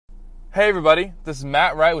Hey everybody, this is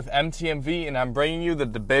Matt Wright with MTMV, and I'm bringing you the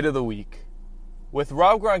debate of the week. With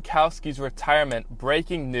Rob Gronkowski's retirement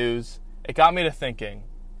breaking news, it got me to thinking.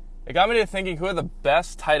 Who are the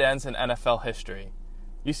best tight ends in NFL history?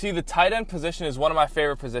 You see, the tight end position is one of my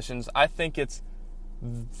favorite positions. I think it's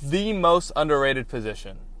the most underrated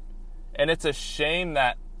position. And it's a shame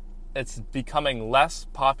that it's becoming less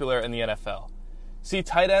popular in the NFL. See,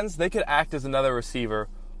 tight ends, they could act as another receiver,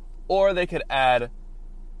 or they could add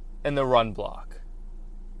in the run block.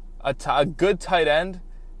 A good tight end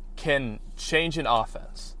can change an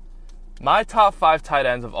offense. My top 5 tight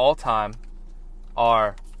ends of all time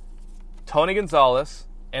are Tony Gonzalez,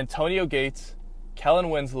 Antonio Gates,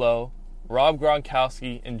 Kellen Winslow, Rob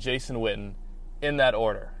Gronkowski, and Jason Witten, in that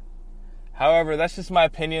order. However, that's just my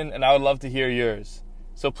opinion, and I would love to hear yours.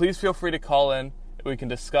 So please feel free to call in, and we can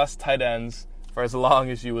discuss tight ends for as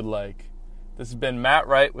long as you would like. This has been Matt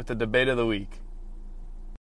Wright with the Debate of the Week.